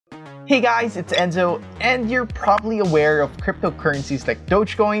Hey guys, it's Enzo, and you're probably aware of cryptocurrencies like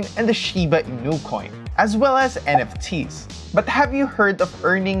Dogecoin and the Shiba Inu coin, as well as NFTs. But have you heard of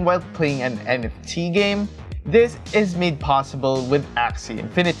earning while playing an NFT game? This is made possible with Axie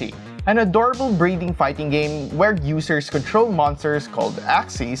Infinity, an adorable breeding fighting game where users control monsters called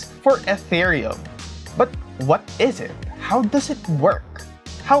Axies for Ethereum. But what is it? How does it work?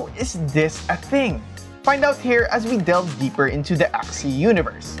 How is this a thing? Find out here as we delve deeper into the Axie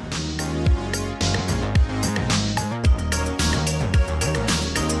universe.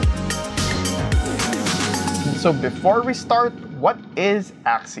 So before we start, what is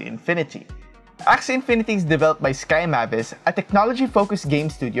Axie Infinity? Axie Infinity is developed by Sky Mavis, a technology-focused game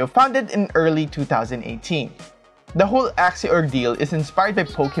studio founded in early 2018. The whole Axie ordeal is inspired by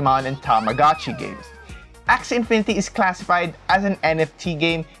Pokemon and Tamagotchi games. Axie Infinity is classified as an NFT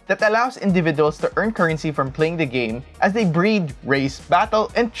game that allows individuals to earn currency from playing the game as they breed, race,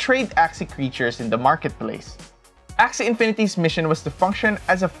 battle, and trade Axie creatures in the marketplace. Axie Infinity's mission was to function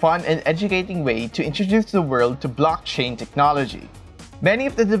as a fun and educating way to introduce the world to blockchain technology. Many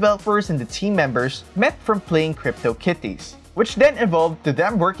of the developers and the team members met from playing CryptoKitties, which then evolved to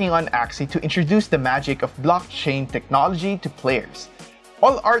them working on Axie to introduce the magic of blockchain technology to players.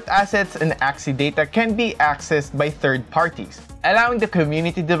 All art assets and Axie data can be accessed by third parties, allowing the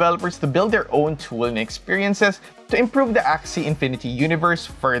community developers to build their own tool and experiences to improve the Axie Infinity universe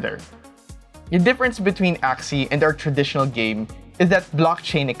further. The difference between Axie and our traditional game is that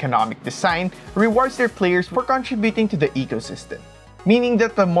blockchain economic design rewards their players for contributing to the ecosystem, meaning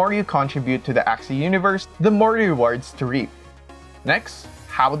that the more you contribute to the Axie universe, the more rewards to reap. Next,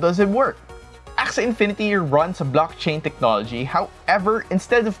 how does it work? Axie Infinity runs a blockchain technology, however,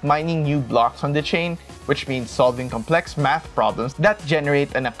 instead of mining new blocks on the chain, which means solving complex math problems that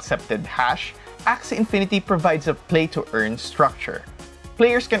generate an accepted hash, Axie Infinity provides a play-to-earn structure.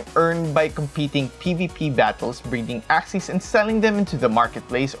 Players can earn by competing PvP battles, breeding Axies and selling them into the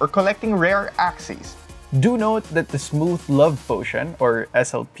marketplace or collecting rare Axies. Do note that the Smooth Love Potion, or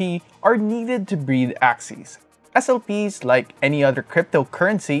SLP, are needed to breed Axies. SLPs, like any other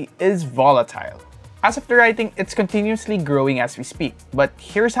cryptocurrency, is volatile. As of the writing, it's continuously growing as we speak, but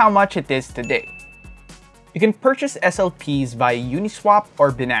here's how much it is today. You can purchase SLPs via Uniswap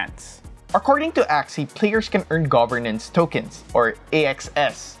or Binance. According to Axie, players can earn governance tokens, or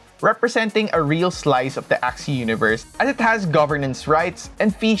AXS, representing a real slice of the Axie universe as it has governance rights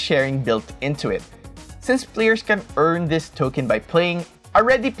and fee sharing built into it. Since players can earn this token by playing, a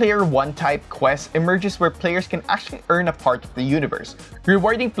Ready Player 1 type quest emerges where players can actually earn a part of the universe,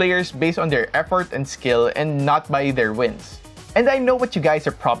 rewarding players based on their effort and skill and not by their wins. And I know what you guys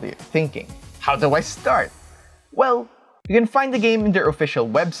are probably thinking. How do I start? Well, you can find the game in their official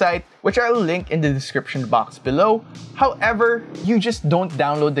website, which I'll link in the description box below. However, you just don't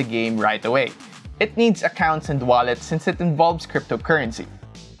download the game right away. It needs accounts and wallets since it involves cryptocurrency.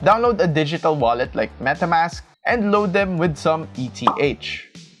 Download a digital wallet like MetaMask and load them with some ETH.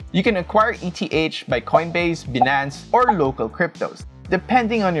 You can acquire ETH by Coinbase, Binance, or local cryptos,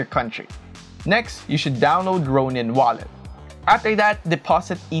 depending on your country. Next, you should download Ronin wallet. After that,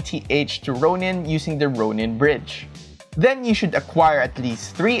 deposit ETH to Ronin using the Ronin bridge. Then you should acquire at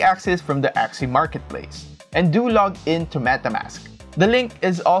least 3 Axies from the Axie marketplace, and do log in to MetaMask. The link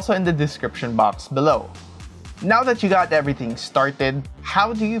is also in the description box below. Now that you got everything started,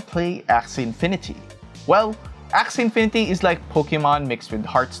 how do you play Axie Infinity? Well, Axie Infinity is like Pokemon mixed with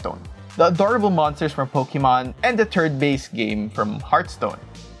Hearthstone, the adorable monsters from Pokemon and the turn-based game from Hearthstone,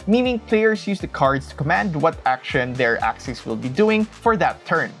 meaning players use the cards to command what action their Axies will be doing for that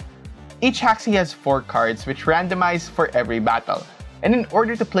turn. Each Axie has 4 cards which randomize for every battle, and in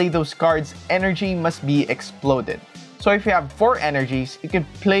order to play those cards, energy must be exploded. So if you have 4 energies, you can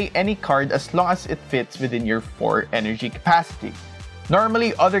play any card as long as it fits within your 4 energy capacity.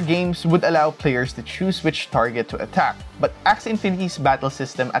 Normally, other games would allow players to choose which target to attack, but Axie Infinity's battle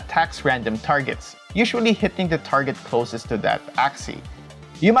system attacks random targets, usually hitting the target closest to that Axie.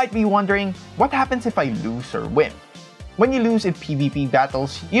 You might be wondering, what happens if I lose or win? When you lose in PvP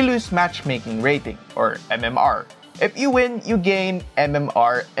battles, you lose matchmaking rating, or MMR. If you win, you gain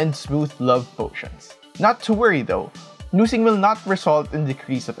MMR and Smooth Love Potions. Not to worry though, losing will not result in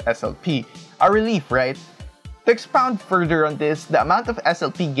decrease of SLP, a relief, right? To expound further on this, the amount of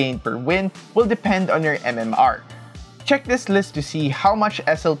SLP gained per win will depend on your MMR. Check this list to see how much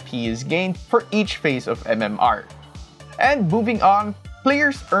SLP is gained for each phase of MMR. And moving on,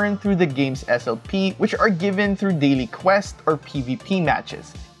 players earn through the game's SLP, which are given through daily quest or PvP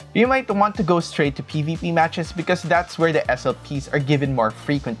matches. You might want to go straight to PvP matches because that's where the SLPs are given more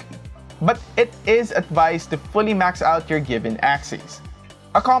frequently. But it is advised to fully max out your given Axies.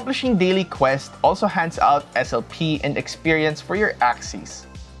 Accomplishing daily quests also hands out SLP and experience for your Axies.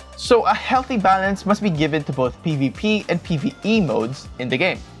 So a healthy balance must be given to both PvP and PvE modes in the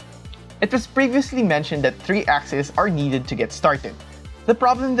game. It was previously mentioned that 3 Axies are needed to get started. The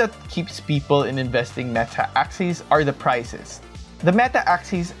problem that keeps people in investing meta Axies are the prices. The meta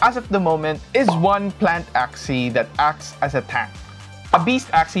Axies as of the moment is one plant Axie that acts as a tank, a beast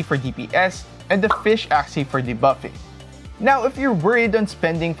Axie for DPS, and the fish Axie for debuffing. Now, if you're worried on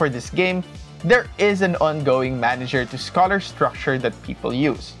spending for this game, there is an ongoing manager to scholar structure that people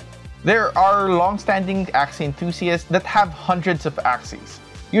use. There are long-standing Axie enthusiasts that have hundreds of Axies,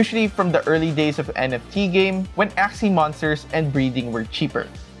 usually from the early days of NFT game when Axie monsters and breeding were cheaper.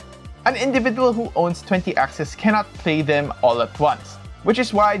 An individual who owns 20 Axies cannot play them all at once, which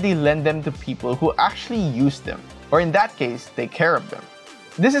is why they lend them to people who actually use them, or in that case, take care of them.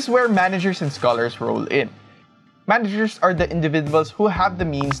 This is where managers and scholars roll in. Managers are the individuals who have the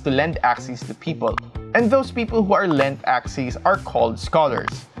means to lend Axies to people, and those people who are lent Axies are called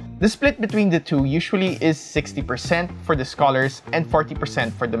scholars. The split between the two usually is 60% for the scholars and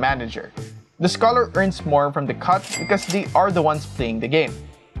 40% for the manager. The scholar earns more from the cut because they are the ones playing the game.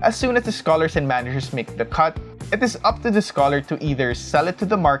 As soon as the scholars and managers make the cut, it is up to the scholar to either sell it to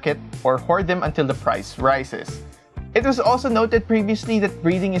the market or hoard them until the price rises. It was also noted previously that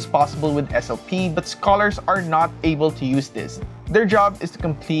breeding is possible with SLP, but scholars are not able to use this. Their job is to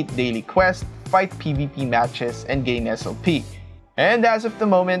complete daily quests, fight PvP matches, and gain SLP. And as of the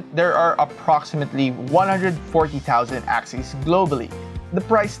moment, there are approximately 140,000 Axies globally. The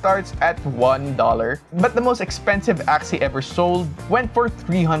price starts at $1, but the most expensive Axie ever sold went for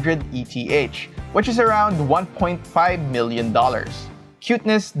 300 ETH, which is around $1.5 million.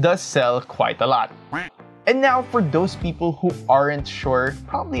 Cuteness does sell quite a lot. And now for those people who aren't sure,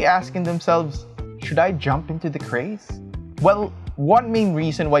 probably asking themselves, should I jump into the craze? Well, one main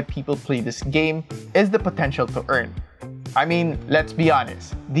reason why people play this game is the potential to earn. I mean, let's be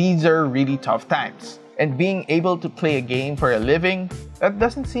honest, these are really tough times. And being able to play a game for a living, that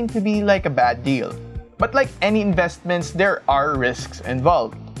doesn't seem to be like a bad deal. But like any investments, there are risks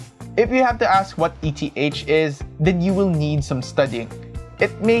involved. If you have to ask what ETH is, then you will need some studying.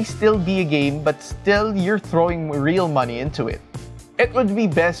 It may still be a game, but still you're throwing real money into it. It would be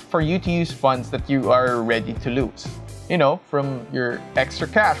best for you to use funds that you are ready to lose. You know, from your extra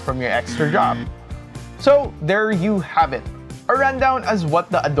cash, from your extra job. So there you have it. A rundown as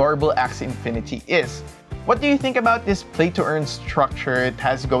what the adorable Axie Infinity is. What do you think about this play-to-earn structure it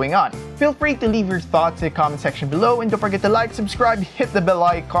has going on? Feel free to leave your thoughts in the comment section below, and don't forget to like, subscribe, hit the bell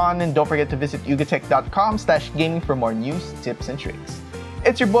icon, and don't forget to visit yugatech.com/gaming for more news, tips, and tricks.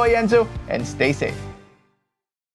 It's your boy Enzo, and stay safe.